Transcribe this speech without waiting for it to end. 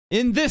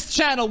In this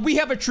channel, we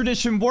have a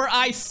tradition where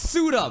I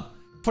suit up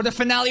for the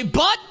finale,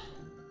 but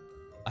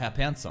I have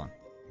pants on.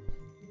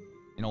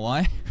 You know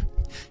why?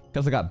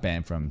 Because I got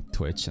banned from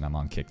Twitch and I'm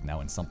on Kick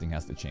now and something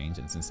has to change.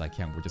 And since I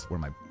can't just wear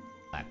my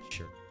black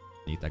shirt,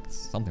 like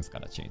something's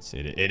gotta change.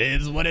 It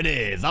is what it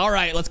is. All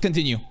right, let's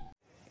continue.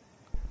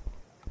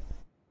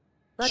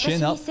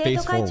 Chin up,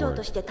 face forward.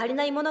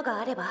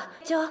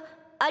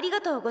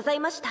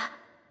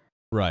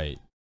 Right.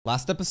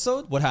 Last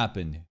episode, what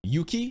happened?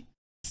 Yuki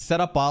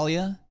set up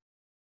Alya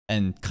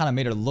and kind of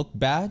made her look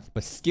bad,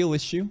 but skill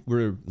issue.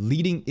 We're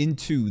leading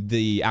into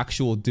the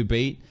actual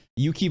debate.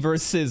 Yuki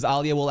versus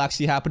Alya will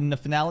actually happen in the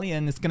finale,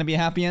 and it's gonna be a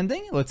happy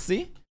ending. Let's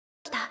see.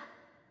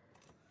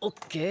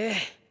 Okay.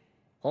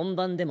 本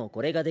番でも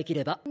これができ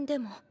れば。で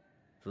も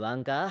不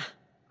安か？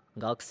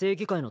学生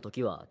議会の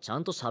時はちゃ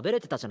んと喋れ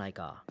てたじゃない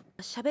か。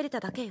喋れた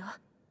だけよ。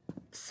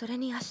それ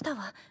に明日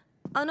は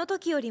あの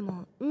時より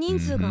も人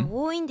数が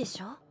多いんで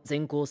しょ？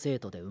全校生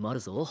徒で埋まる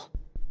ぞ。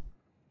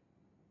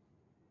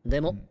で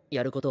も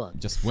やることは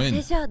Just win. そ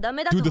れじゃあダ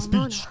メだと思うの。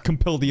Do the speech.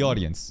 Compel the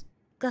audience.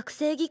 学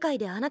生議会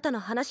であなたの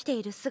話して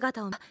いる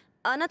姿を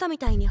あなたみ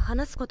たいに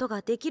話すこと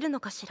ができるの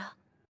かしら？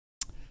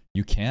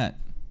 You can't.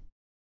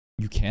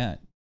 You can't.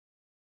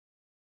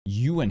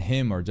 You and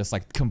him are just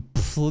like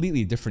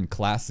completely different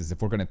classes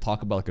if we're gonna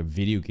talk about like a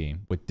video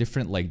game with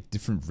different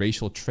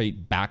racial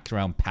trait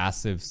background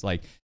passives.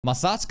 Like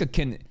Masatsuka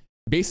can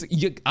basically,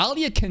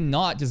 Alya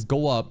cannot just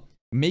go up,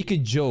 make a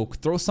joke,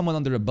 throw someone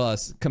under a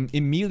bus,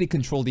 immediately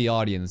control the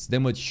audience,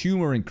 then with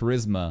humor and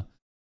charisma,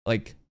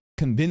 like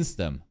convince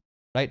them.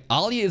 Right?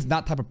 Alya is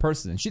that type of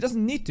person. She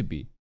doesn't need to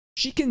be.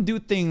 She can do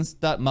things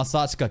that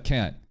Masatsuka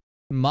can't.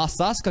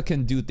 Masatsuka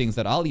can do things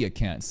that Alya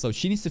can't. So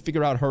she needs to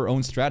figure out her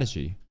own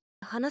strategy.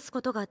 話す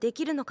ことがで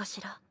きるのか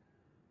しら？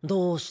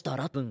どうした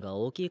ら分が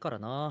大きいから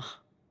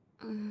な。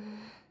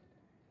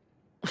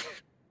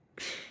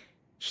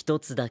一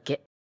つだ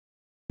け。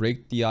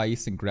Break the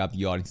ice and grab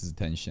the audience's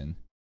attention.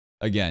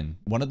 Again,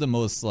 one of the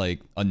most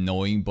like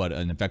annoying but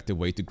an effective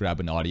way to grab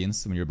an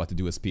audience when you're about to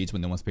do a speech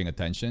when no one's paying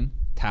attention.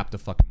 Tap the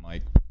fucking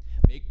mic.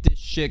 Make this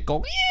shit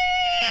go.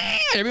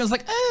 Yeah! Everyone's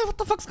like, what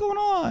the fuck's going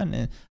on?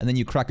 And then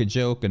you crack a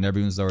joke and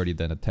everyone's already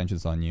then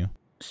attention's on you.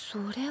 そ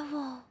れ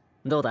は。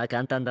どうだ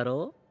簡単だ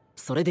ろう？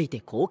それでいて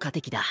効果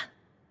的だ。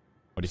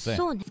What do you say?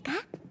 そうですか？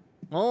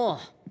おお、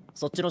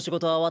そっちの仕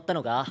事は終わった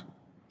のか？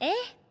ええ、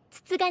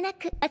つつがな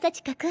く、朝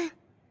近くん。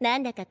な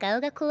んだか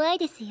顔が怖い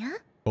ですよ。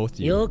Both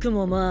of you. よく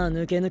もまあ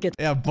抜け抜け。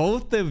Yeah,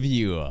 both of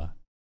you.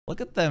 Look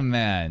at them,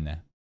 man.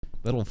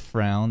 Little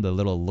frown, the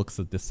little looks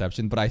of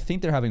deception, but I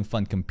think they're having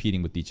fun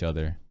competing with each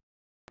other.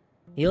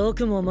 よ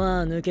くも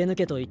まあ抜け抜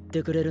けと言っ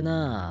てくれる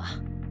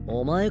な。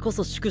お前こ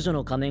そ淑女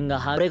の仮面が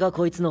これが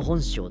こいつの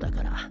本性だ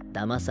から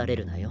騙され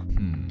るなよ。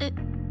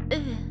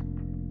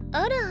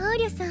あら、アー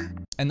リャさ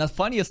ん。And the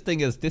funniest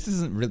thing is, this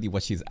isn't really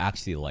what she's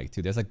actually like,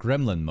 too. There's a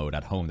gremlin mode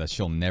at home that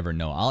she'll never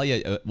know.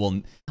 Alya,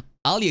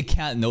 Alya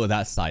can't know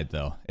that side,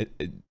 though.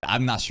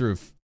 I'm not sure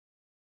if...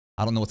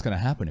 I don't know what's gonna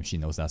happen if she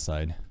knows that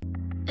side.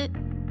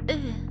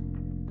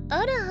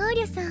 あら、アー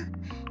リャさん。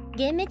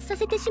幻滅さ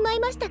せてしまい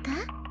ましたか？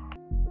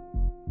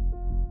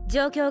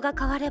状況が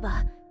変われ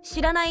ば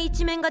知らない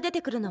一面が出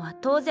てくるのは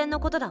当然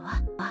のことだ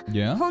わ。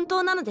Yeah? 本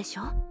当なのでし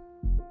ょ？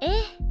ええ、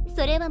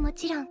それはも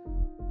ちろん。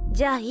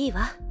じゃあいい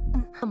わ。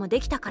もうで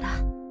きたから。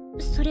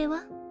それ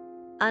は？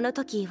あの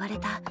時言われ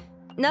た。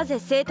なぜ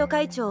生徒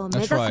会長を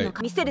目指すの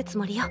か見せるつ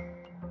もりよ。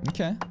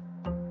Okay.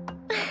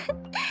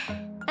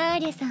 アー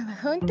リャさんは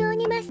本当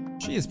に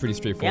She is pretty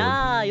straightforward. い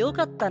やー、よ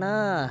かった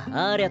な。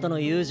アーリャとの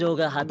友情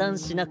が破綻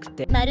しなく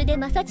て。まるで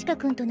正親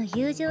君との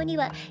友情に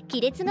は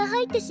亀裂が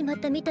入ってしまっ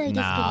たみたい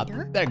ですけ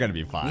れど。They're gonna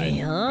be fine. い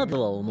やー、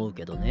とは思う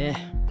けど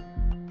ね。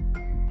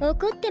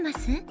怒ってま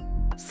す？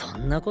そ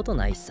んなこと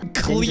ないさ。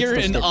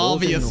Clear and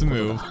obvious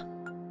move.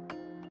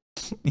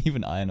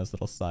 Even Ayano's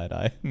little side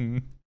eye.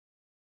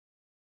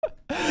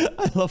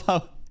 I love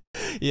how...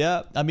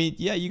 Yeah, I mean,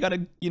 yeah, you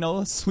gotta,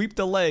 sweep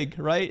the leg,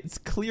 right? It's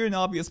clear and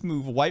obvious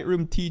move. White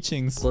room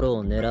teachings. 心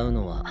を狙う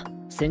のは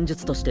戦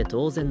術として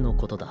当然の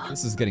ことだ。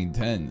This is getting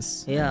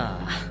tense. いや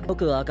ー、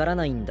僕わから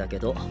ないんだけ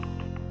ど、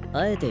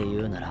あえて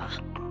言うなら、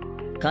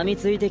噛み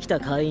ついてきた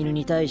飼い犬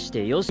に対し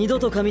てよし、二度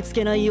と噛みつ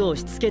けないよう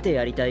しつけて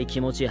やりたい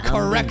気持ち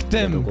半分っ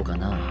てどこか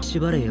な。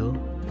縛れよ。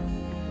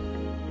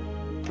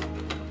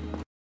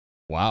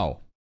Wow.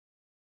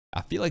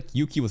 I feel like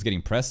Yuki was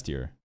getting pressed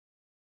here.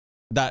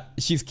 That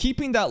she's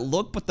keeping that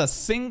look, but the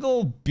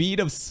single bead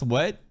of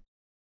sweat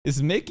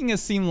is making it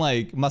seem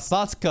like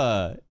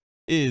Masatsuka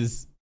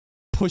is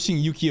pushing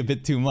Yuki a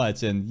bit too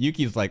much, and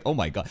Yuki's like, oh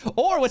my god.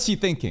 Or what's she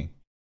thinking?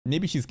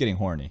 Maybe she's getting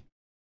horny.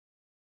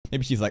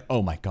 Maybe she's like,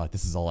 oh my god,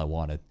 this is all I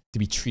wanted. To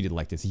be treated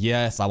like this.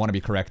 Yes, I want to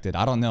be corrected.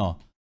 I don't know.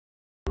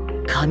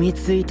 噛み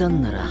ついた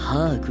んなら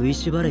歯食い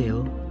しばれ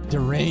よ。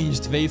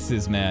Deranged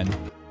faces, man.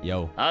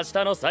 Yo. 明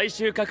日の最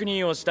終確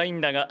認をしたいん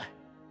だが。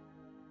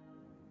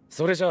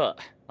それじゃあ、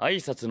挨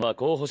拶は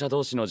候補者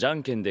同士のじゃ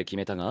んけんで決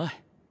めたが。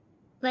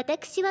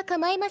私は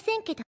構いませ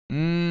んけど。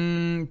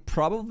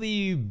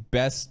Probably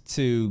best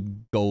to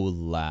go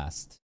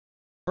last.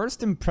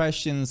 First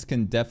impressions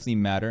can definitely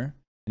matter,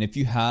 And if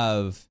you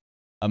have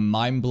a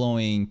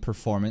mind-blowing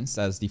performance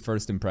as the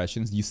first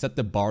impressions, you set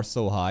the bar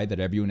so high that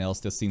everyone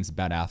else just seems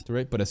bad after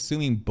it. But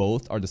assuming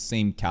both are the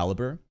same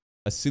caliber,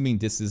 assuming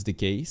this is the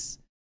case,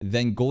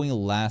 then going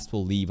last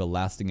will leave a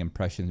lasting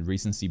impression,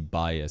 recency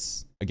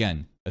bias.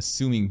 Again,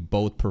 assuming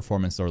both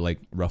performances are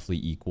like roughly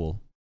equal.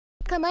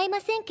 構いま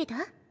せんけど。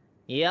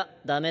いや、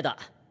ダメだ。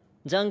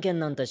じゃんけん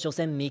なんて所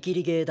詮見切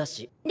りゲーだ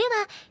し。で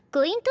は、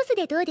コイントス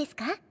でどうです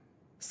か？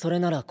それ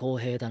なら公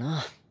平だ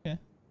な。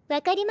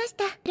わかりまし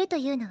た。ると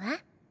いうのは？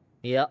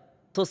いや、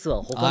トス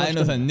は他の I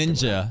know the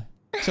ninja.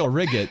 She'll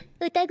rig it.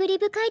 疑り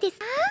深いです。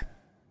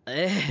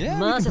Yeah,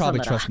 マ we ー can シャさん probably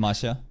なら trust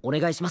Masha. お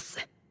願いします。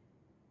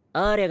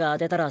アーリャが当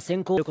てたら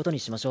先行することに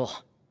しましょ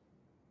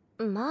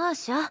う。マー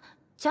シャ、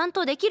ちゃん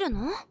とできるの？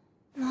ま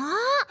あ、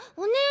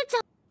お姉ちゃ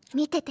ん。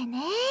見てて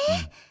ね。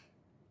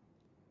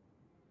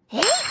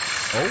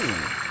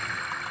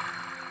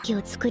気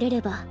を作れ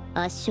れば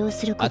圧勝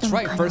すること That's も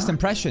right, 可 first 能。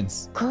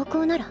 impressions. 高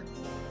校なら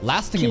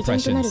Lasting 基準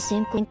となる impressions.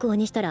 先行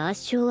にしたら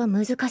圧勝は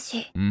難し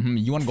い。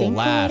 You wanna go 先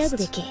行を選ぶ last.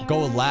 べき。 Go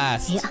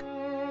いや last.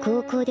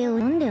 高校でな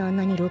んであん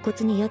なに露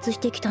骨に威圧し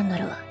てきたんだ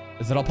ろう。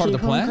 Is it all part 基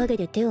of the 本 plan? 陰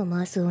で手を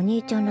回すお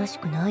兄ちゃんらし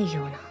くない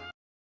ような。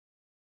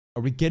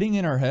 Are we getting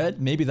in our head?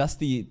 Maybe that's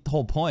the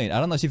whole point.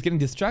 I don't know. She's getting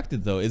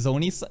distracted though.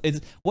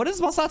 What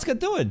is Masatsuka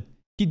doing?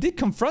 He did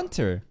confront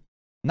her.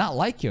 Not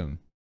like him.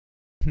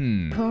 基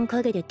本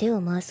陰で手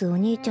を回すお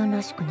兄ちゃん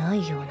らしくな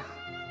いような。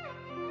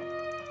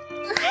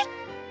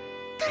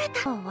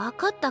分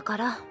かったか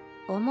ら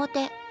表。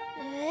もう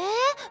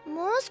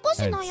少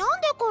し悩んでか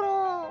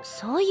ら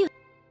そういう。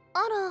あ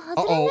ら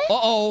外れね。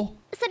 Uh-oh.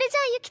 それじゃ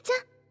あゆきちゃん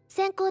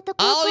先行と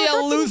後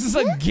Alya 攻どっち loses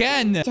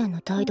again. ちゃん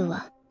の態度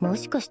はも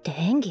しかして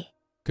演技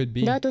Could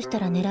be. だとした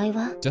ら狙い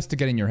は Just to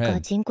get in your ガ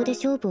head. チンコで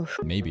勝負を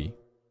Maybe.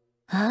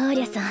 アー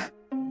リャさ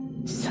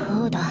ん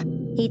そうだ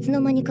いつ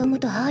の間にか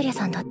元アーリャ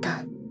さんだっ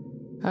た。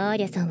アー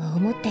リャさんは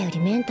思ったより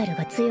メンタル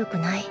が強く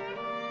ない。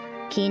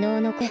昨日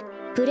の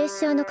プレッ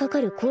シャーのかか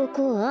る高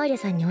校をアーリャ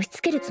さんに押し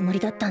付けるつもり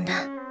だったん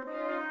だ。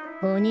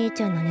お兄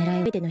ちゃんの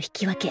狙いでの引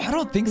き分け I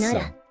don't think な so.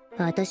 ら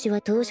私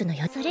は当初の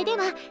やつ。それでは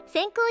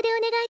先行で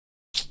お願い。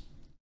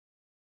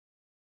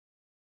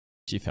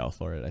 She fell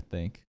for it, I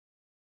think.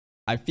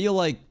 I feel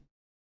like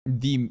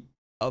the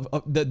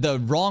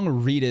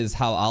wrong read is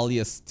how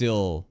Alya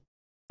still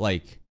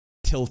like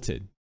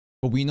tilted.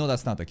 But we know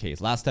that's not the case.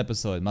 Last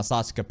episode,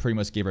 Masatsuka pretty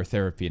much gave her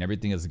therapy and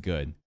everything is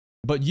good.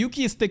 But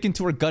Yuki is sticking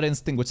to her gut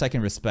instinct, which I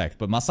can respect.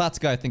 But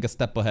Masatsuka, I think, a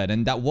step ahead.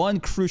 And that one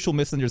crucial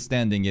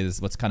misunderstanding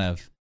is what's kind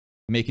of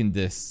making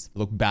this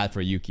look bad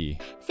for Yuki.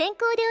 先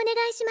行でお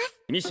願いしま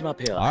す。三島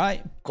ペア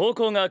Alright. 高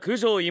校が九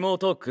条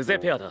妹久世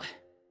ペアだ。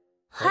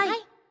はい。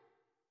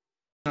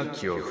学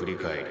期を振り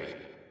返り、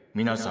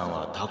皆さん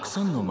はたく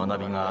さんの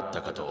学びがあっ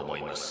たかと思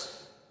いま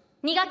す。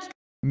2学期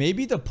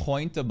Maybe the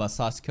point of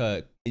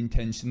Masatsuka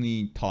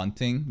intentionally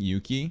taunting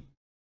Yuki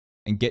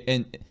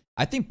and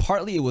I think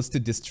partly it was to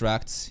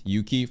distract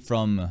Yuki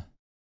from,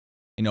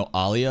 you know,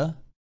 Alya,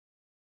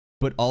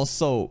 but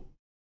also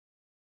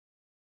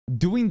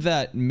doing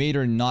that made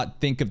her not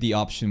think of the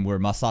option where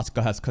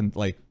Masatsuka has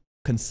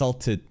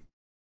consulted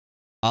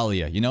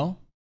Alya, you know?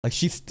 Like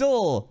she's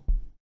still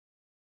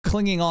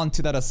clinging on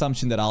to that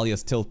assumption that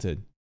Alya's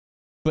tilted.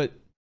 But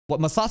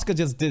what Masatsuka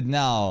just did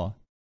now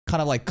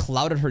kind of like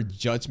clouded her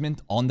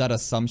judgment on that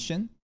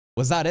assumption.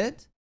 Was that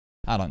it?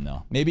 I don't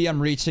know. Maybe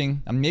I'm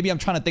reaching. Maybe I'm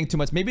trying to think too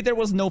much. Maybe there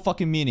was no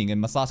fucking meaning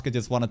and Masatsuka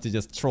just wanted to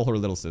just troll her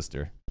little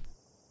sister.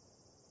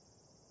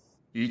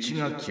 1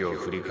学期を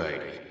振り返り、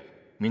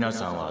皆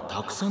さんは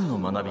たくさんの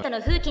学び。の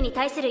風紀に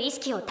対する意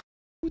識を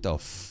Who the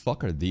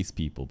fuck are these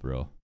people,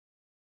 bro?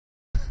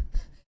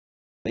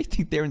 They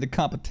think they're in the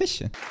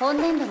competition. 本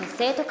年度の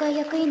生徒会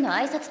役員の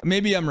挨拶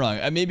Maybe I'm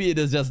wrong. Maybe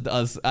it is just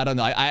us. I don't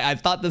know. I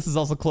thought this is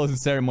also closing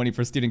ceremony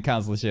for student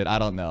council shit. I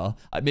don't know.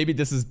 Maybe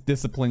this is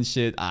discipline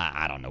shit.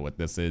 I don't know what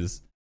this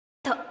is.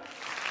 と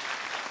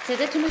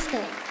続きまして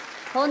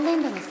本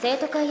年度の生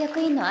徒会役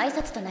員の挨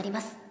拶となりま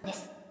すで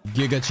す。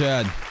 Giga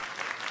Chad.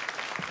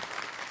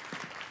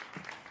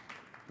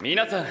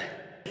 皆さん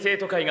生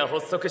徒会が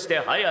発足して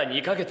早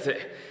2ヶ月。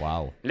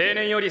 Wow. 例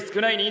年より少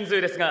ない人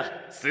数ですが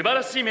素晴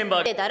らしいメン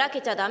バーでだら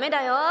けちゃダメ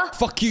だよ。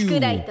 Fuck you. 宿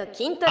題と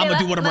筋トレ I'ma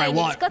do は whatever I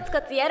毎 want. 日コツ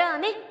コツやろう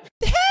ね。 Hell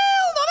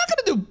no, I'm not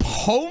gonna do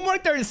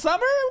homework during summer.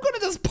 I'm gonna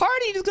just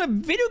party, just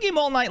gonna video game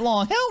all night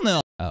long. Hell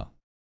no. Oh,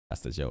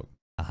 that's the joke.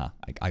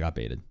 I got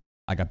baited.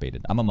 I got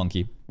baited. I'm a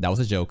monkey. That was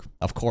a joke.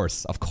 Of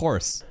course. Of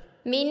course.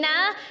 みんな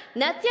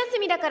夏休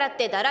みだからっ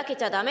てだらけ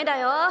ちゃダメだ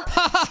よ。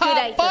宿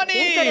題と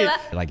筋トレは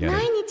I get it.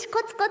 毎日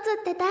コツコツ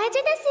って大事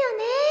ですよ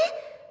ね。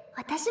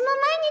私も毎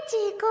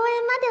日公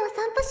園までお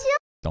散歩しよ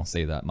う。 Don't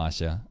say that,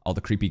 Masha. All the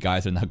creepy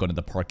guys are not going to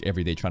the park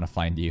every day trying to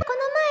find you. こ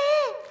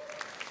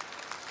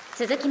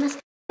の前続きまし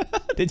て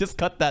They just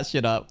cut that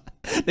shit up.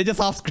 They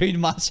just off-screen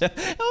Masha. Oh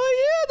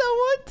yeah, that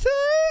one time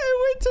I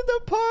went to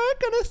the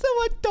park and I saw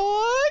a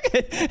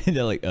dog. And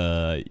they're like,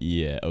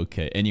 yeah,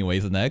 okay.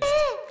 Anyways, next.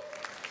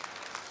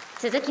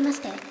 続きま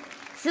して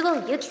菅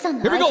生由紀さん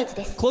の Here we 挨 go. 拶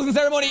です。 Closing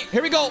ceremony.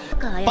 Here we go.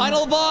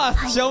 Final boss.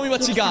 Show me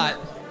what you got.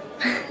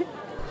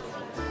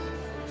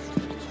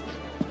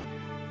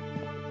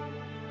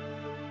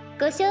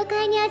 ご紹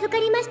介に預か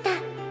りました。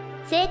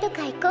生徒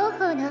会広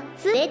報の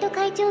生徒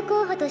会長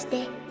候補とし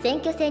て選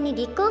挙戦に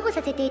立候補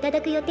させていただ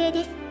く予定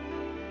です。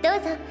ど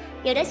うぞ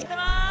よろしく。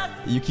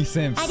Yuki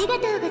Simps. ありが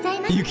とうござ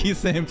います。Yuki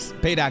Simps,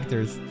 paid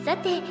actors. さ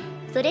て、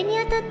それに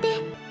あたって、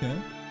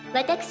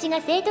私が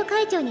生徒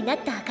会長になっ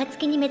た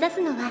暁に目指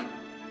すのは、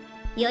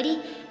より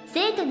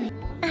生徒の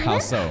How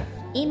so?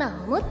 今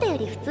思ったよ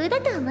り普通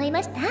だと思い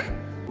ました。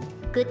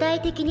具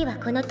体的には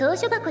この投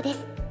書箱で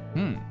す。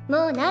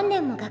もう何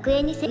年も学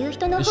園にいる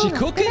人の方が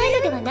少ない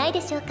のではない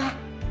でしょうか。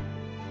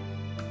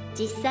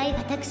実際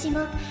私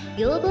も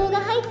要望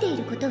が入ってい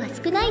ることは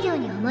少ないよう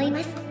に思い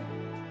ます。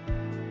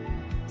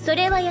そ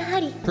れはやは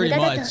り無駄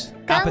だと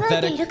考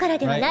えているから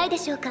ではないで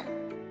しょうか。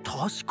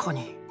確か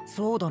に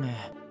そうだ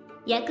ね。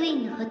役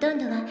員のほとん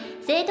どは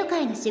生徒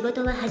会の仕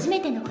事は初め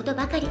てのこと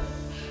ばかり。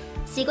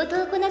仕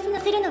事をこなせ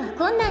るのは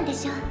困難で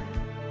しょう。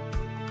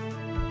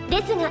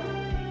ですが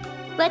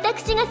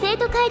私が生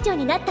徒会長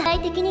になった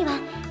体的には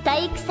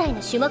体育祭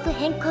の種目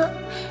変更、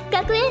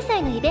学園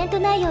祭のイベント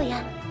内容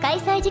や開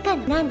催時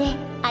間なんで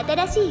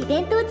新しいイ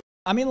ベントを。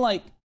 I mean,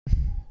 like,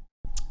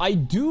 I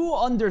do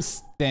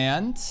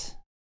understand.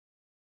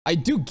 I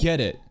do get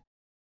it.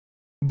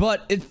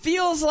 But it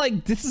feels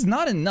like this is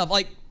not enough.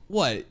 Like,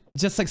 what?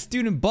 Just like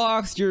student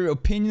box, your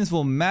opinions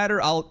will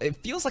matter. It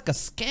feels like a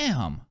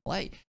scam.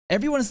 Like,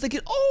 everyone is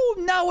thinking, oh,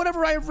 now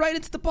whatever I write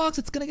into the box,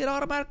 it's gonna get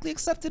automatically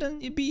accepted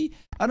and it'd be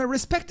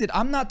respected.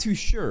 I'm not too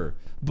sure,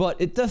 but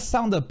it does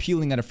sound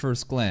appealing at a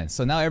first glance.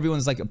 So now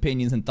everyone's like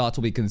opinions and thoughts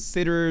will be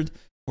considered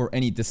for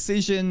any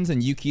decisions,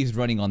 and Yuki's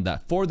running on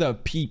that for the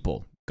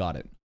people. Got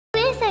it.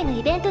 学園祭の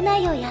イベント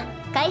内容や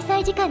開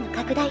催時間の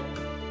拡大、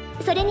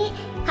それに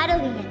ハロウ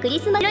ィンやクリ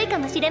スマス良いか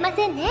もしれま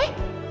せんね。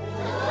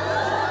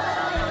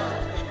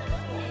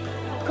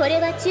これ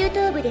は中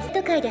等部で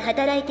生徒会で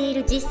働いてい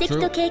る実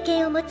績と経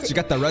験を持つ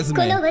こ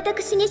の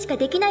私にしか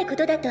できないこ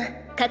とだと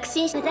確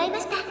信しございま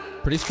した。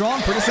 Pretty strong,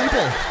 pretty simple.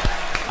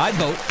 I'd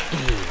vote.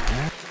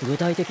 具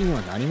体的に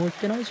は何も言っ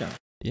てないじゃん。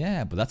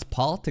 Yeah, but that's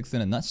politics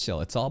in a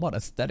nutshell. It's all about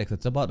aesthetics.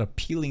 It's about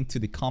appealing to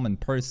the common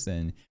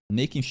person,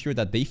 making sure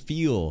that they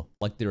feel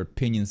like their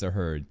opinions are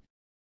heard.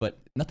 But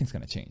nothing's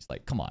gonna change.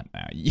 Like, come on,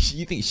 man.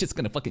 You think shit's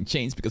gonna fucking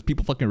change because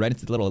people fucking write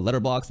into the little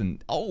letterbox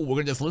and, oh, we're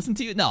gonna just listen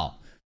to you? No.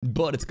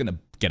 But it's gonna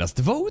get us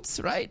the votes,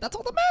 right? That's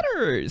all that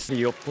matters.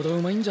 よっぽど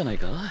うまいんじゃない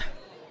か。ア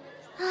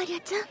ーリ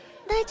ャちゃん、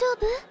大丈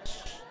夫？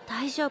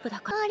大丈夫だ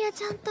か。アーリャ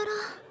ちゃんったら。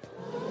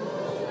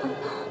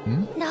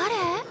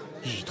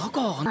誰？いた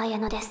か。綾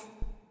乃です。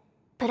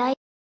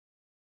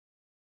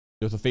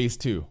 There's a phase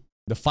 2.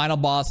 The final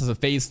boss is a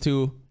phase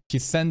 2.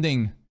 She's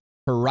sending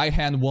her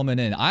right-hand woman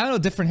in. I don't know,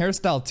 different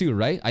hairstyle too,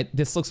 right?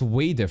 This looks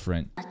way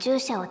different. 注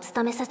射を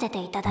務めさせ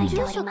ていただい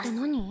ております。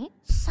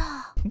さ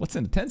あ。 What's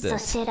in attendance? そ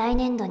して来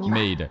年度には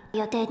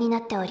予定にな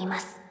っておりま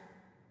す。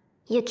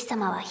ユキ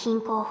様は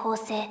貧困法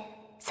制、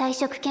才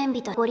色兼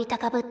備と掘り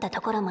高ぶったと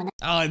ころもな。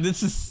 Oh,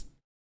 this is...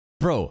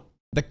 Bro,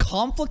 the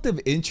conflict of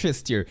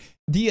interest here.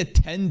 The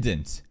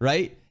attendant,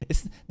 right?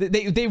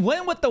 They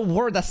went with the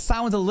word that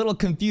sounds a little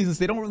confusing. So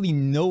they don't really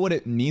know what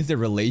it means, their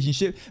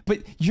relationship.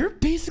 But you're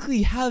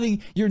basically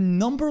having your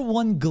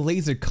 #1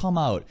 glazer come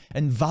out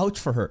and vouch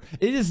for her.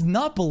 It is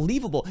not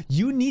believable.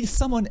 You need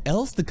someone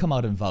else to come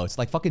out and vouch.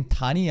 Like fucking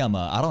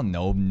Taniyama. I don't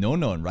know.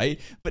 No, right?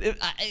 But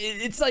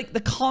it's like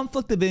the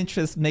conflict of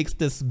interest makes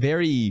this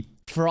very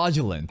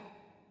fraudulent.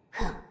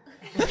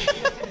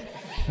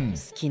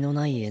 隙の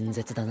ない演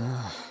説だ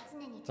な。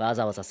わ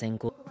ざわざ先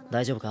行。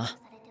大丈夫か？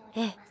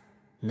ええ。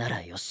な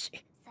らよし。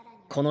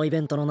このイベ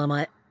ントの名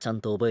前ちゃ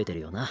んと覚えてる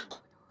よな。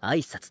挨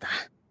拶だ。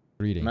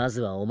ま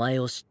ずはお前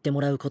を知って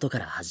もらうことか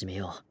ら始め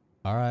よ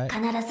う。Alright.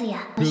 必ずや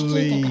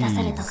聞いてくだ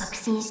さると確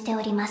信して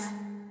おります。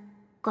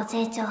ご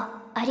清聴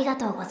ありが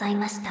とうござい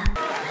ました。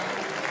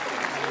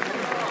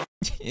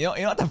You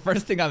know what the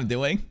first thing I'm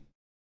doing?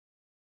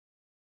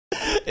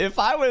 If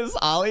I was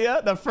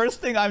Alya, the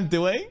first thing I'm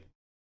doing,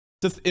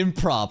 just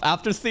improv.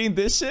 After seeing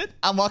this shit,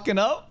 I'm walking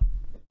up.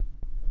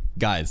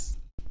 Guys,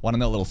 wanna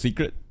know a little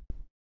secret?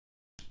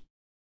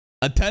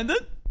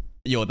 Attendant?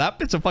 Yo, that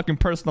bitch a fucking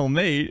personal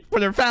maid for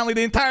their family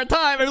the entire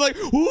time. And like,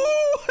 woo!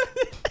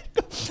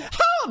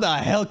 How the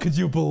hell could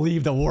you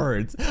believe the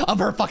words of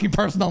her fucking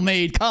personal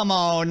maid? Come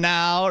on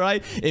now,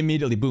 right?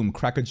 Immediately, boom,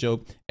 crack a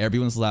joke.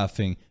 Everyone's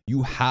laughing.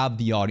 You have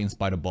the audience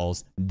by the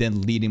balls.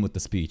 Then lead in with the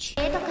speech.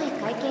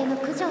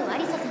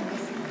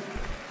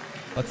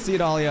 Let's see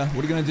it, Alya.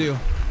 What are you gonna do?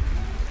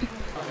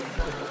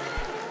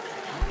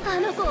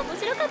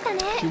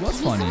 She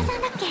was funny.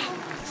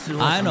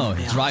 I know,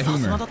 dry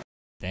humor.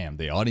 Damn,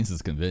 the audience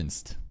is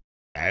convinced.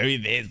 I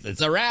mean,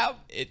 it's a wrap.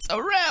 It's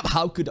a wrap.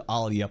 How could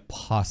Alya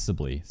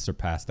possibly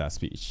surpass that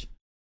speech?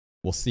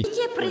 We'll see.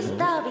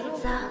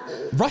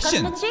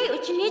 Russian.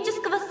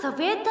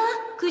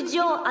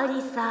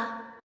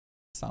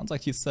 Sounds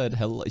like she said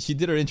hello. She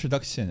did her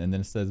introduction and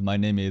then says, "My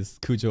name is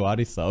Kujo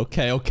Arisa."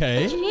 Okay,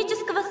 okay.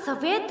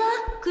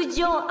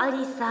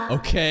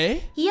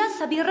 Okay.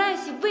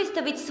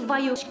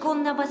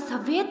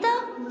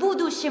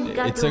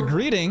 It's a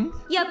greeting.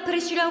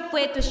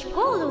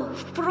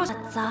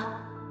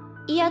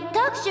 Я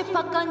также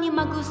пока не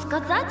могу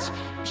сказать,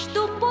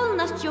 что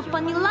полностью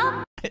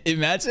поняла.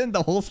 Imagine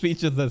the whole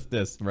speech is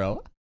this,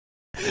 bro.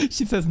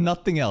 She says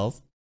nothing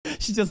else.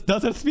 She just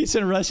does her speech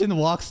in Russian,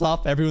 walks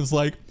off. Everyone's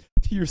like,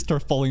 tears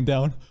start falling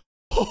down.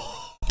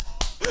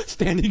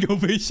 Standing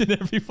ovation,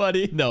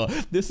 everybody. No,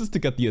 this is to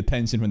get the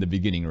attention from the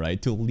beginning, right?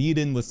 To lead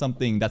in with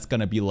something that's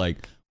gonna be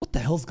like, what the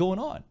hell's going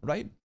on,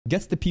 right?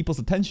 Gets the people's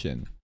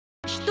attention.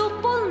 Что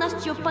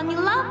полностью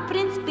поняла, в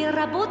принципе,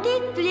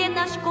 работает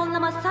для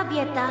школьного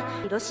совета.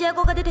 ロシア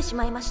語が出てし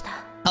まいました。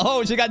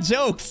Oh, she got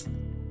jokes.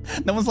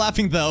 No one's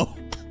laughing though.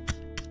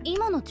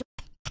 今の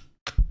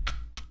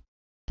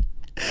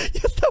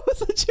Yes, that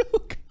was a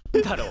joke.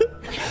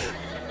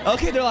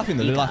 Okay, they're laughing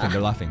though. They're laughing.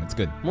 They're laughing. It's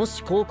good. も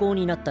し高校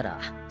になった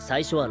ら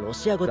最初はロ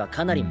シア語が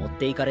かなり持っ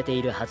ていかれて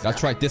いるはずだ。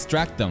 That's right.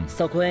 Distract them.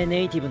 そこへ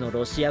ネイティブの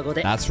ロシア語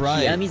で That's right.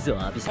 冷や水を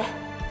浴びせ。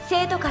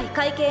生徒会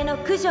会計の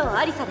九条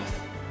ありさです。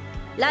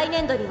来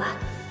年度には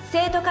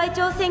生徒会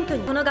長選挙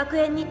にこの学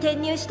園に転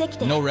入してき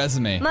て、 No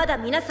resume. まだ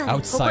皆さん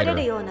に誇れ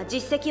るような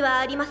実績は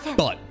ありません。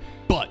But.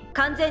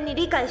 完全に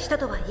理解した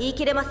とは言い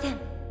切れません。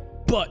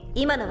 But.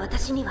 今の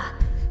私には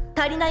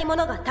足りないも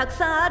のがたく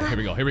さんある。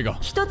 Here we go.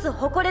 一つ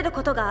誇れる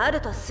ことがあ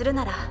るとする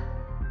なら、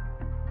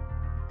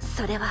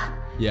それは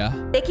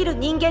Yeah. できる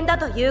人間だ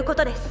というこ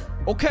とです。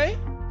 Okay.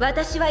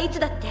 私はいつ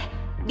だって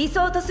理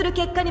想とする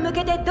結果に向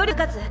けて努力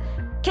かず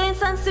研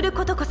鑽する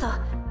ことこそ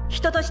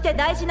人として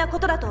大事なこ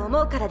とだと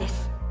思うからで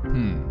す。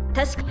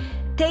確か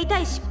手痛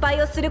い失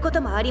敗をするこ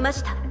ともありま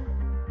した。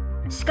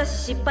しか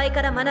し失敗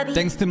から学び、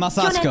 Thanks to 去年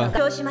Masashka. の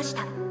教しまし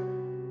た。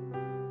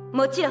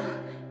もちろん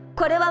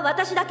これは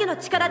私だけの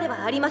力で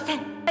はありません。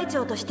会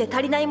長として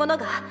足りないもの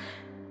が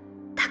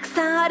たく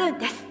さんあるん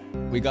です。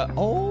 We got.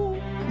 Oh,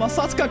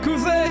 Masatsuka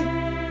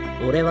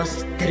Kuze. 俺は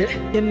知ってる。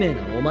賢明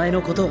なお前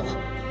のことを。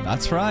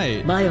 That's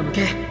right. 前を向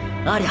け、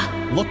アリア。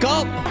 Look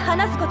up.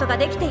 話すことが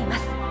できていま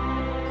す。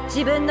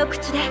自分の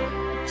口で、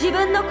自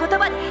分の言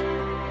葉で。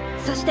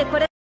そしてこ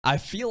れ。 I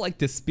feel like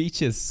the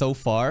speeches so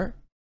far,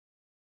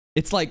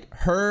 it's like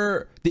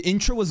the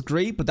intro was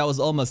great, but that was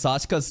all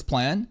Masashka's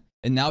plan.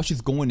 And now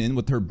she's going in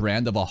with her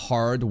brand of a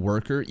hard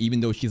worker,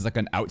 even though she's like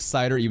an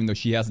outsider, even though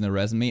she has no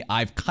resume.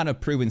 I've kind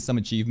of proven some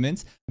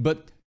achievements,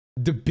 but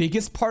the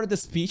biggest part of the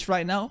speech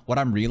right now, what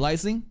I'm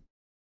realizing,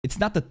 it's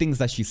not the things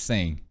that she's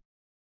saying.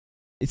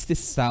 It's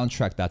this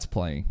soundtrack that's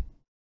playing.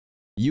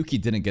 Yuki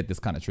didn't get this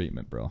kind of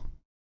treatment, bro.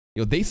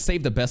 Yo, they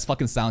saved the best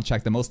fucking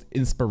soundtrack, the most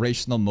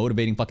inspirational,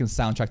 motivating fucking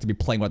soundtrack to be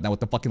playing right now with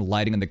the fucking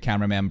lighting and the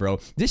cameraman, bro.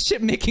 This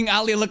shit making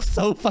Alya look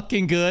so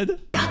fucking good.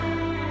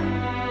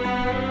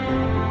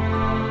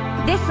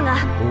 ですが、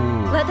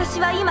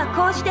私は今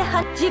こうして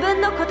自分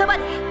の言葉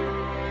で、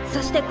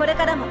そしてこれ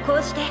からもこ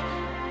うして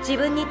自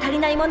分に足り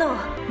ないものを、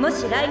も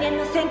し来年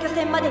の選挙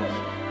戦までに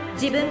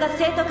自分が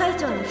生徒会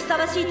長にふさ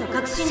わしいと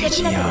確信で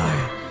きなければ、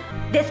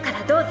ですか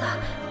らどうぞ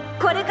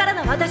これから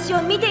の私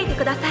を見ていて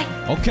ください。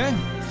 Okay.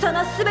 そ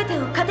の全て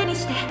を糧に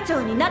して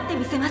長になって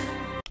みせます。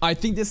 I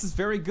think this is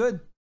very good,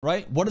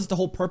 right? What is the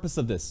whole purpose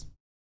of this?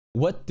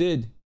 What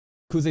did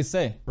Kuze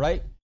say,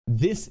 right?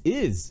 This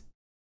is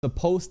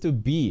supposed to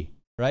be,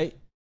 right?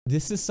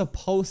 This is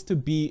supposed to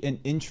be an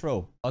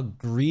intro, a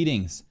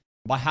greetings.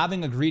 By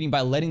having a greeting,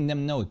 by letting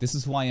them know, this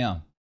is who I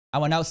am.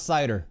 I'm an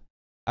outsider.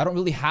 I don't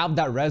really have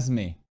that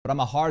resume, but I'm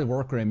a hard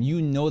worker, and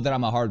you know that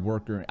I'm a hard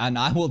worker, and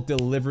I will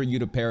deliver you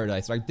to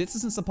paradise, right? This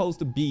isn't supposed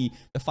to be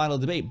the final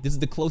debate. This is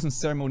the closing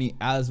ceremony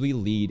as we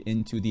lead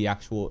into the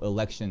actual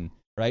election,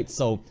 right?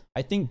 So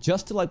I think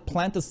just to like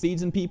plant the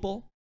seeds in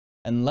people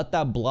and let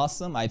that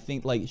blossom, I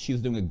think like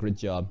she's doing a great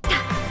job.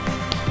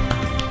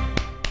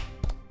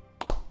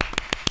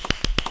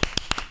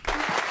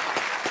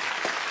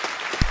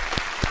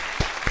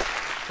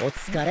 お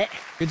疲れ。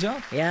 Good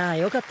job. いやー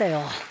よかった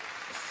よ。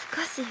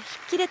少し吹っ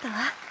切れたわ。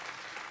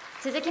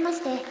続きま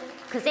して、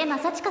久世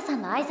正親さ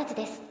んの挨拶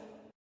です。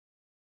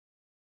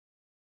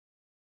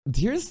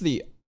 Here's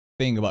the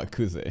thing about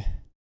Kuze.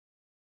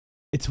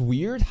 It's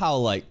weird how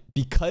like,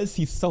 because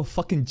he's so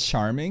fucking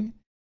charming,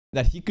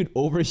 that he could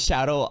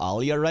overshadow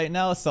Alya right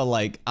now. So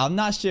like, I'm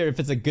not sure if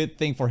it's a good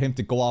thing for him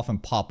to go off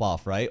and pop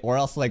off, right? Or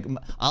else like,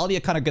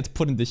 Alya kind of gets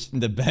put in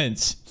the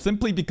bench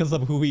simply because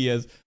of who he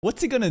is.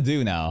 What's he gonna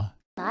do now?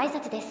 挨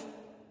拶です。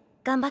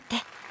頑張って。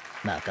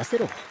任せ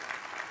ろ。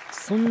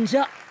そんじ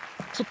ゃ、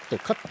ちょっと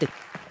勝って。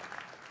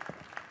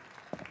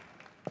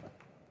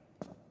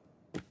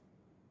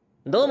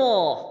どう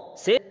も、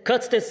か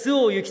つて周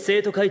防由紀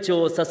生徒会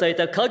長を支え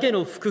た影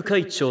の副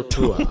会長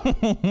とは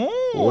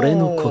俺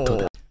のこと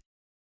だ。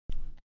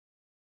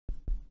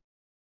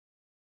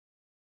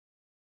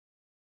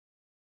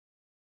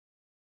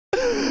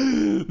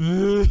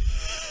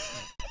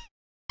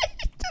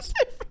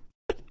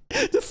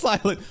Just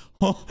silent.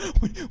 Oh,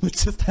 what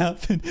just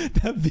happened?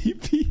 That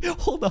VP?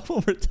 Hold up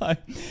over time.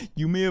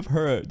 You may have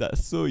heard that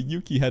So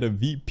Yuki had a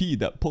VP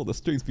that pulled the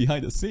strings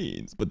behind the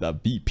scenes, but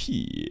that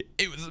VP,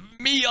 it was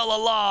me all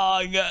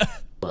along.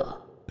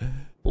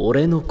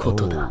 俺のこ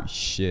とだ。Oh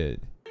shit.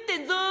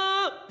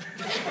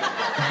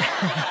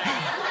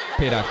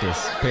 Paid actors.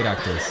 Paid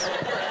actors.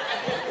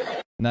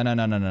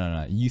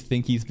 No. You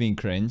think he's being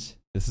cringe?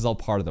 This is all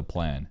part of the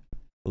plan.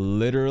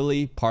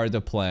 Literally part of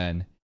the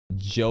plan.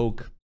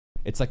 Joke.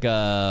 It's like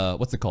a,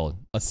 what's it called?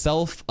 A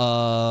self,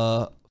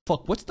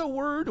 fuck, what's the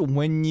word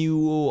when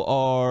you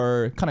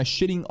are kind of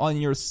shitting on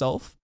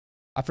yourself?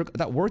 I forgot,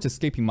 that word's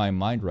escaping my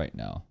mind right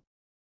now.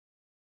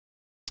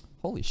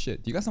 Holy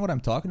shit, do you guys know what I'm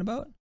talking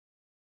about?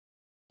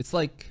 It's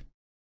like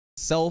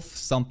self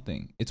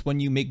something. It's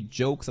when you make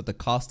jokes at the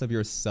cost of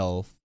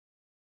yourself.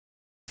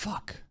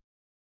 Fuck.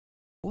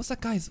 What was that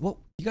guy's, what,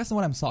 you guys know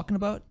what I'm talking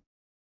about?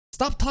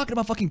 Stop talking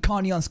about fucking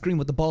Connie on screen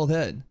with the bald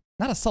head.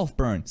 Not a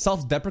self-burn.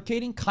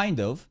 Self-deprecating?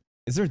 Kind of.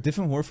 Is there a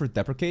different word for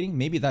deprecating?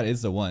 Maybe that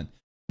is the one.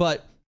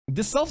 But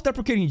this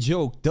self-deprecating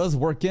joke does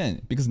work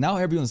in because now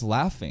everyone's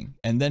laughing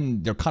and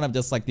then they're kind of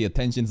just like the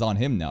attention's on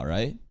him now,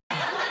 right?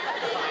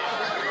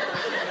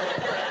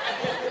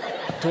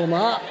 と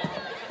まあ、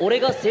俺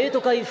が生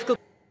徒会副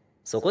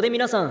そこで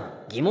皆さ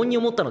ん疑問に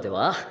思ったので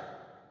は？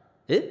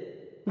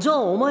え？じゃあ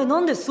お前な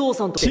んでスオ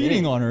さんと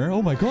Cheating on her?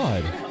 Oh my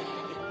god.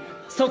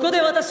 そこ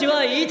で私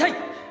は言いたい。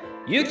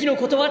ユキの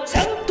ことはち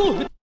ゃんと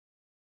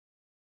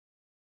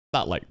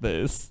Not like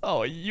this.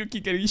 Oh,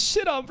 Yuki getting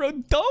shit on, bro.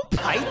 Dump.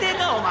 President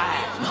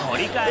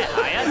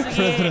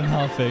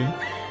hopping.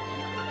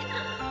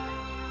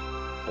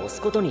 押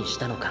すことにし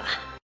たのか。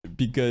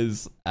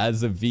 Because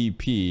as a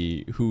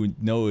VP who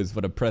knows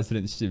what a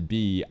president should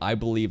be, I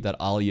believe that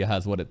Alya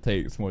has what it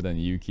takes more than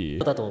Yuki.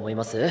 だと思い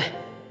ます。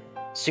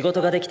仕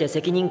事ができて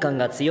責任感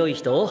が強い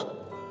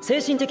人、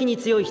精神的に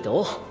強い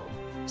人、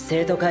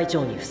生徒会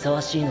長にふさ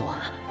わしいの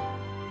は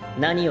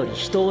何より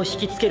人を引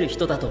きつける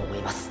人だと思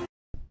います。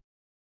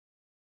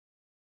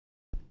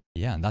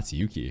 Yeah, and that's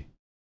Yuki.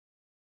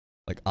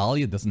 Like,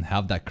 Alya doesn't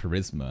have that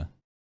charisma.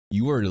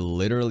 You were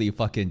literally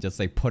fucking just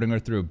like putting her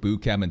through a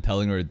boot camp and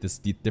telling her this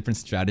different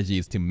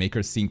strategies to make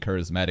her seem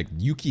charismatic.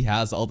 Yuki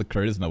has all the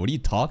charisma. What are you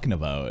talking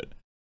about?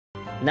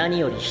 何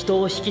より人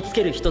を引きつ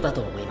ける人だ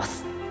と思いま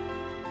す。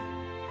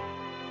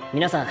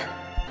皆さん、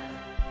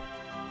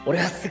俺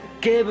はすっ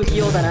げえ不器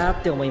用だな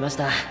って思いまし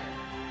た。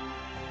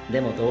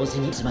でも同時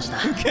にしました。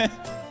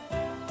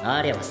ア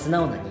ーリャは素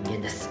直な人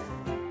間です。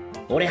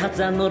 俺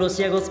発案のロ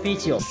シア語スピー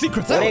チを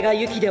俺が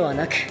ユキでは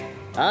なく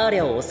アーリ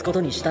ャを押すこ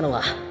とにしたの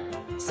は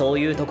そう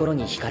いうところ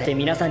に惹かれて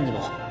皆さんに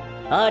も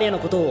アーリャの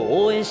こと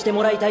を応援して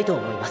もらいたいと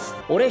思います。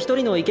俺一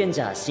人の意見じ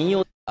ゃ信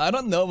用 I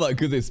don't know about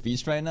Kuze's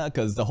speech right now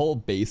because the whole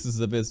basis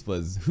of this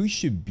was who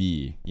should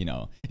be, you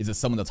know, is it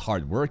someone that's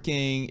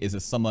hardworking? Is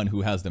it someone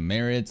who has the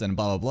merits and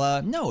blah blah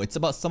blah? No, it's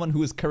about someone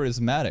who is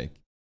charismatic.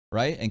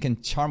 Right? And can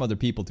charm other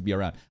people to be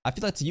around. I feel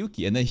that's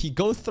Yuki. And then he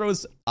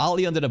throws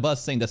Ali under the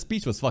bus saying that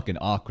speech was fucking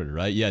awkward,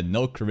 right? Yeah,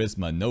 no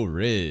charisma, no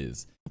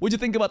riz. What'd you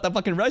think about that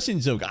fucking Russian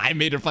joke? I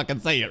made her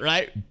fucking say it,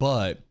 right?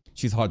 But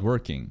she's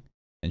hardworking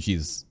and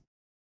she's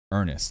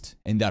earnest.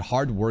 And that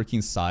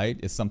hardworking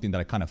side is something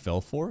that I kind of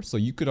fell for. So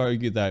you could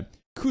argue that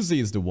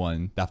Kuze is the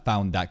one that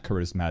found that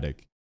charismatic.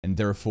 And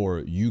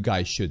therefore, you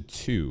guys should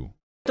too.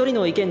 一人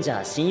の意見じ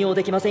ゃ信用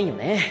できませんよ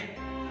ね。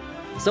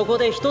 そこ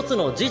で一つ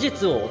の事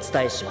実をお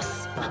伝えしま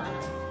す。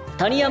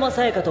谷山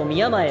さやかと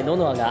宮前の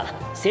のあが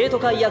生徒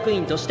会役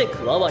員として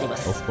加わりま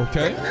す。信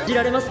じ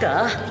られます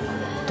か？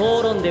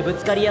討論でぶ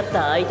つかり合っ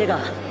た相手が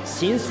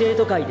新生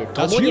徒会で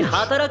共に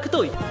働く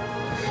という。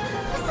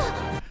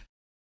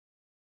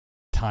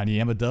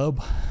Taniyama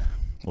dub.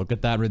 Look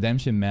at that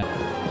redemption, man.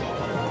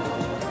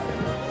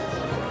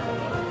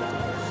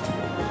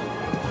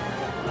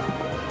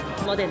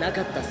 までな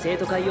かった生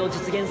徒会を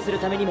実現する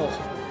ためにも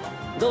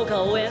どう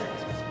か応援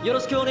よろ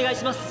しくお願い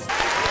します。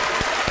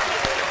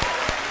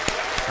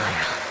あ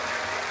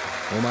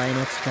や、お前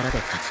の力で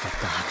勝ち取っ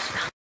た拍手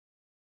だ。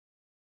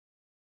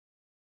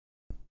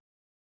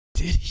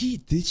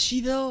Did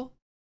she though?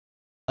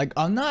 Like,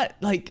 I'm not,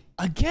 like,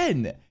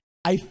 again,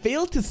 I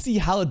fail to see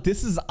how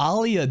this is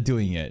Alya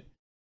doing it.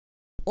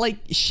 Like,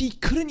 she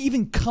couldn't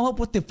even come up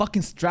with the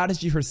fucking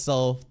strategy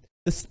herself.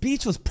 The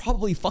speech was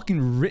probably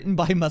fucking written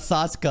by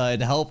Masashka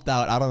and helped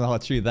out. I don't know how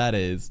true that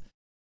is.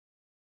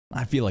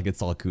 I feel like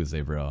it's all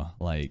Kuze, bro.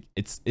 Like,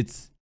 it's...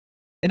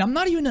 And I'm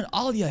not even an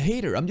Alya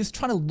hater. I'm just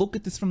trying to look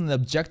at this from an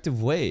objective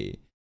way.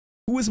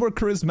 Who is more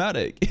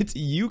charismatic? It's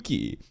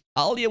Yuki.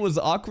 Alya was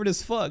awkward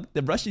as fuck.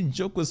 The Russian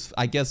joke was,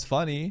 I guess,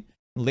 funny.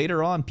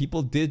 Later on,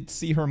 people did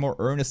see her more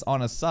earnest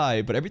on a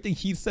side, but everything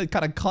he said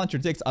kind of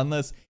contradicts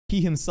unless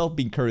he himself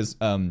being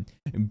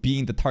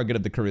the target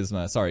of the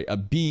charisma. Sorry,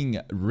 being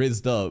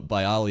rizzed up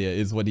by Alya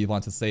is what he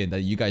wants to say, and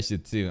that you guys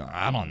should too.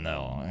 I don't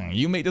know.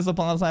 You made this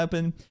upon us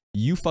happen.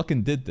 You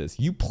fucking did this.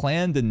 You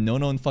planned the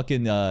no-known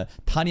fucking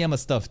Taniyama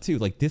stuff too.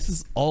 Like, this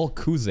is all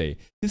Kuze.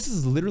 This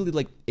is literally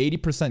like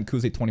 80%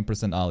 Kuze, 20%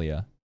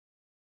 Alya.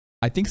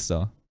 I think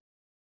so.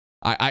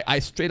 I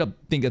straight up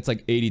think it's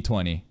like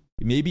 80-20.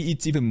 Maybe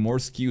it's even more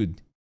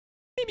skewed.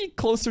 Maybe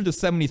closer to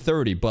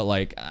 70-30, but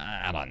like,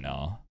 I don't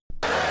know.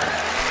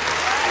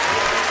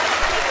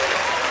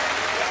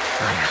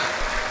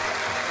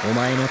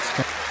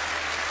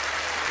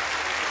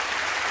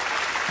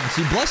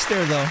 She blushed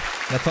there though.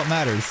 That's what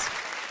matters.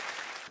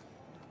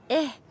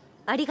 ええ、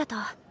ありがとう。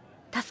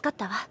助かっ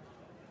たわ。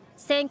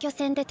選挙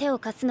戦で手を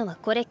貸すのは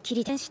これっき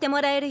りでして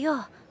もらえるよ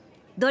う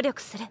努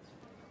力する。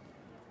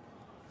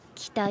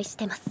期待し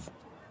てます。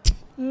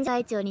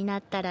会長にな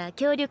ったら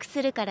協力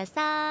するから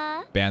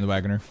さ。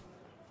Bandwagoner.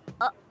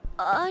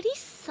 アリッ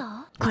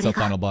サ？これ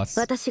が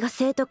私が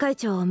生徒会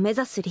長を目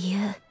指す理由。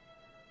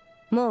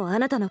もうあ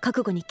なたの覚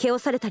悟に気を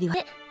されたりは。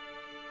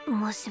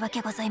申し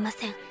訳ございま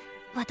せん。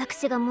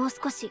私がもう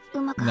少し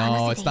うまく No,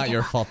 話せ it's ていれ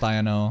ば。 not your fault,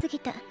 I know. 過ぎ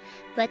た。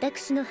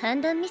私の判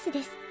断ミス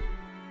です。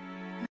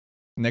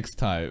Next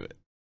time.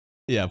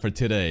 Yeah, for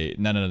today.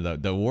 No.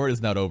 The war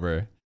is not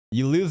over.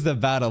 You lose the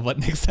battle, but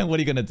next time, what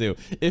are you gonna do?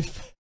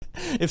 If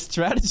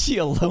strategy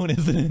alone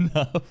isn't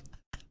enough,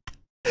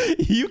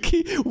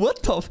 Yuki,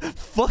 what the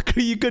fuck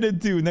are you gonna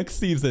do next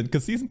season?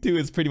 Because season 2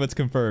 is pretty much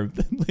confirmed.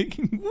 Like,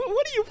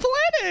 what are you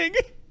planning?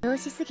 どう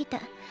しすぎた。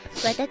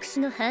私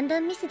の判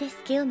断ミスです。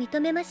気を認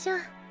めましょう。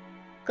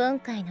今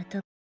回のと。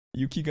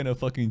Yuki gonna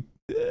fucking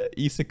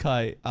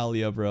isekai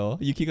Alya, bro.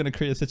 Yuki gonna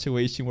create a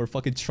situation where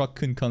fucking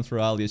Truck-kun comes for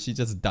Alya. She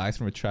just dies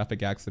from a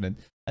traffic accident.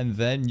 And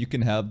then you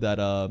can have that,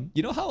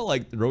 you know how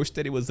like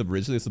Roshidere was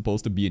originally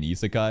supposed to be an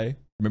isekai?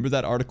 Remember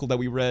that article that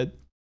we read?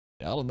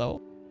 I don't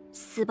know.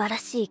 素晴ら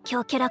しい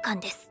強キャラ感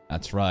です。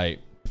 That's right.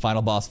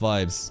 Final boss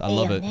vibes. I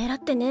love it. 狙っ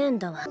てねえん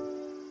だわ。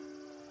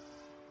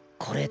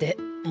これで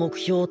目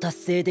標を達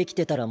成でき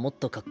てたらもっ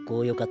とかっ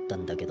こよかった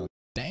んだけど。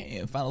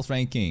 Damn, finals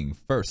ranking.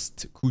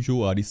 First,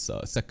 Kujo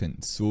Arisa.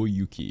 Second,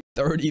 Soyuki.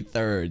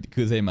 33rd,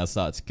 Kuze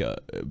Masachika.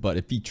 But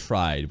if he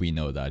tried, we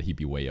know that he'd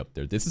be way up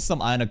there. This is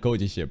some Aina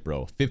Koji shit,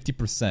 bro.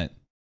 50%.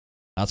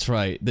 That's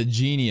right. The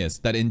genius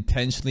that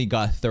intentionally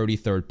got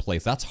 33rd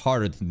place. That's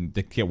harder than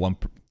to get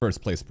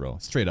first place, bro.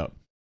 Straight up.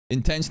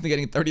 Intentionally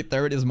getting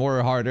 33rd is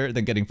more harder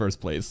than getting first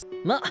place.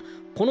 まあ、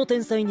この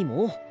天才に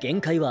も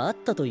限界はあっ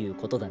たという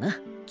ことだな。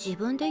自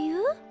分で言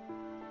う？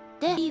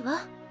でいい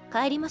わ。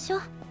帰りましょ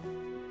う。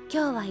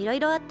今日はいろい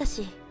ろあった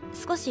し、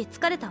少し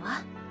疲れた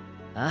わ。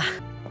あ、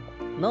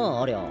な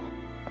あ、ありゃ。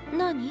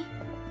何？い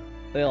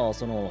や、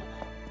その、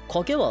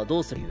賭けはど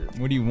うする？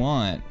 What do you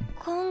want?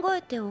 考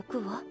えてお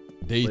くわ。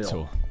デー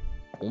ト。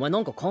お前な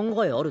んか考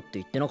えあるって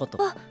言ってなかった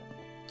か？あ、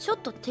ちょっ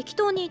と適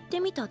当に言って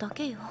みただ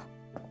けよ。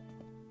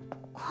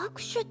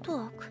隠しト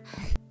ーク。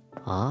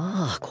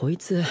ああ、こい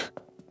つ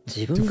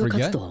自分が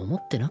勝つとは思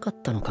ってなか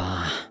ったの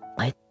か。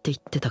あえって言っ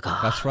てたか。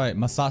That's right,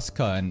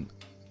 Masashika and,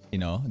 you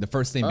know, the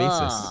first name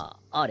basis.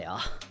 ありゃ、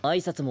挨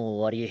拶も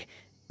終わり、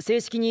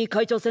正式に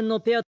会長戦の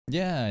ペア。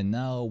Yeah,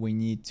 now we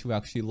need to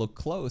actually look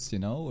close, you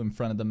know, in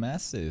front of the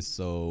masses.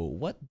 So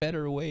what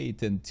better way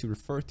than to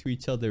refer to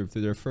each other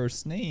through their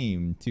first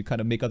name to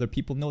kind of make other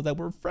people know that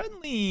we're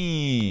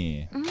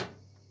friendly?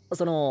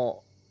 そ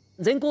の、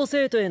全校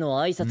生徒へ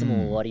の挨拶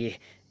も終わり、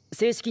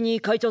正式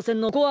に会長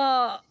戦のここ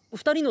は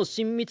2人の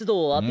親密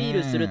度をアピー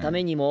ルするた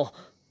めにも、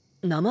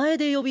名前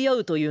で呼び合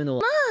うというの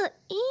は。まあ、い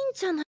いん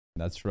じゃない。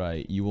That's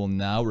right. You will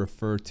now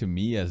refer to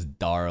me as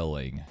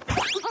darling.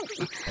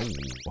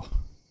 Oh.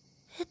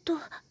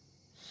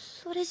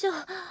 それじゃ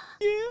あ。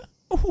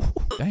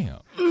Damn. ま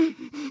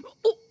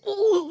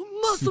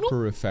あその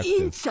Super い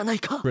いん effective. じゃない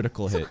か。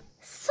 Critical hit.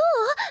 そう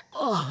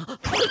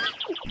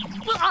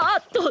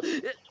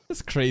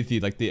？It's crazy,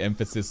 like the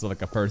emphasis of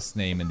like a first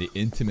name and the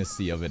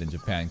intimacy of it in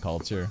Japan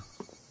culture.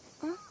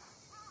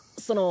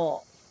 そ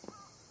の、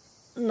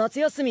夏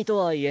休みと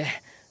はいえ、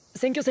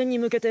選挙戦に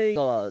向けて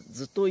は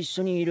ずっと一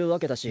緒にいるわ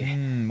けだし。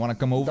Wanna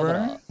come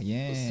over?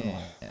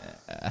 Yeah.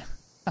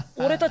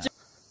 俺たち。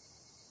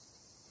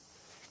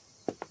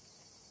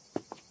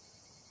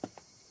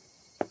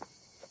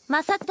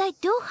マサダイ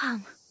ドーハ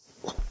ン。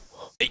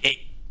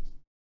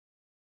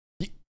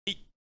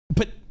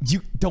But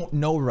you don't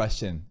know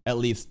Russian. At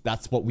least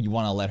that's what we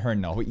want to let her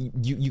know.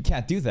 You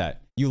can't do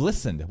that. You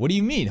listened. What do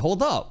you mean?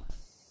 Hold up.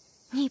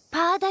 ニ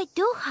パーダイ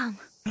ドーハン。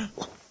やらかん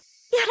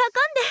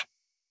で。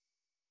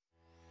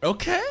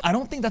Okay. I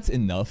don't think that's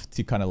enough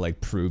to kind of like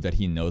prove that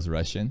he knows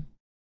Russian.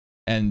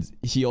 And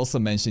he also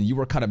mentioned you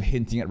were kind of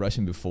hinting at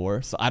Russian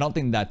before. So I don't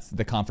think that's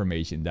the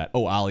confirmation that,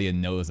 oh, Alya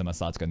knows and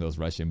Masachika knows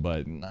Russian.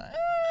 But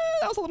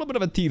that was a little bit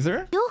of a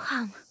teaser. ドー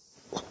ハン。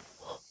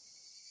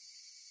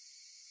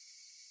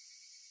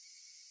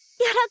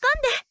やらか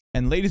んで。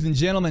 And ladies and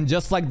gentlemen,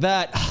 just like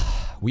that,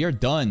 we are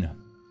done.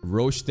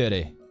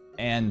 Roshidere.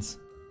 And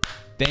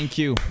thank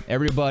you,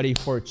 everybody,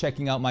 for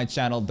checking out my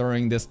channel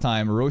during this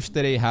time.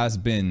 Roshidere has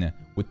been,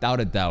 without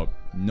a doubt,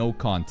 no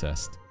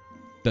contest,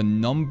 the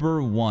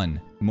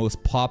 #1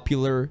 most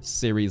popular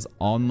series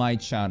on my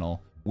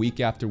channel week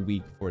after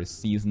week for a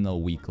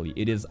seasonal weekly.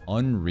 It is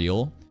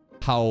unreal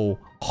how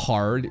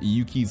hard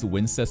Yuki's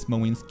Wincest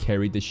moments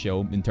carried the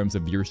show in terms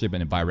of viewership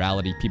and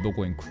virality. People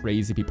going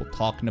crazy, people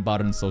talking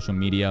about it on social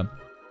media.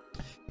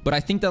 But I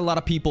think that a lot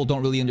of people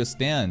don't really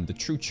understand the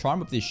true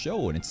charm of this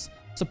show, and it's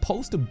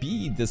supposed to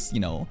be this, you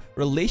know,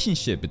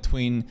 relationship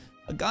between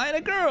a guy and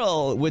a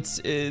girl,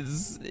 which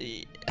is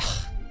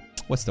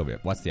what's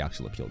the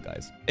actual appeal,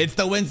 guys? It's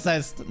the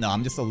Wincest. No,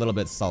 I'm just a little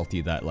bit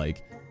salty that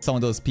like some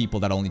of those people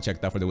that only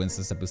checked out for the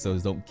Wincest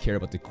episodes don't care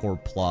about the core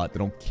plot. They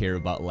don't care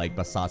about like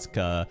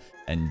Masachika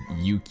and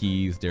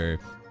Yuki's their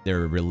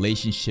their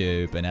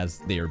relationship and as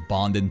they are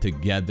bonding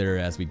together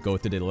as we go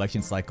through the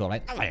election cycle,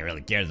 right? Nobody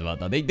really cares about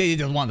that. They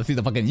just want to see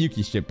the fucking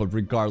Yuki shit. But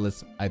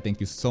regardless, I thank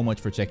you so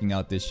much for checking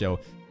out this show.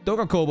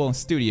 Dogakobo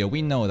Studio,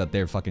 we know that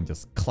they're fucking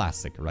just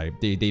classic, right?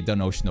 They've done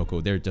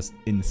Oshinoko. They're just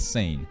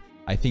insane.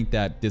 I think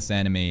that this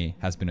anime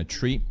has been a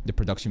treat. The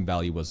production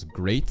value was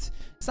great.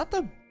 It's not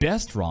the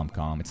best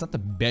rom-com. It's not the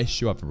best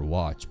show I've ever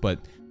watched, but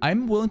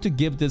I'm willing to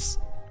give this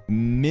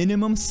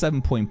minimum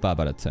 7.5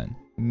 out of 10.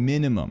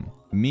 Minimum.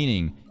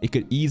 Meaning it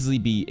could easily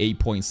be 8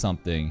 point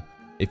something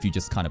if you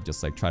just kind of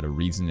just like try to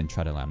reason and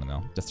try to, I don't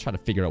know, just try to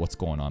figure out what's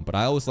going on. But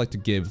I always like to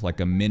give like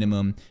a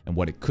minimum and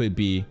what it could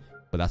be.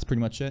 But that's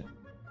pretty much it.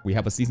 We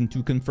have a season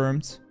 2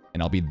 confirmed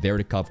and I'll be there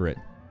to cover it.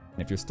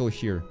 And if you're still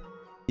here,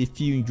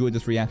 if you enjoyed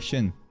this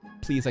reaction,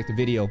 please like the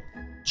video.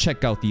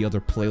 Check out the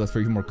other playlist for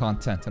even more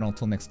content. And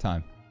until next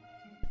time,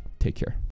 take care.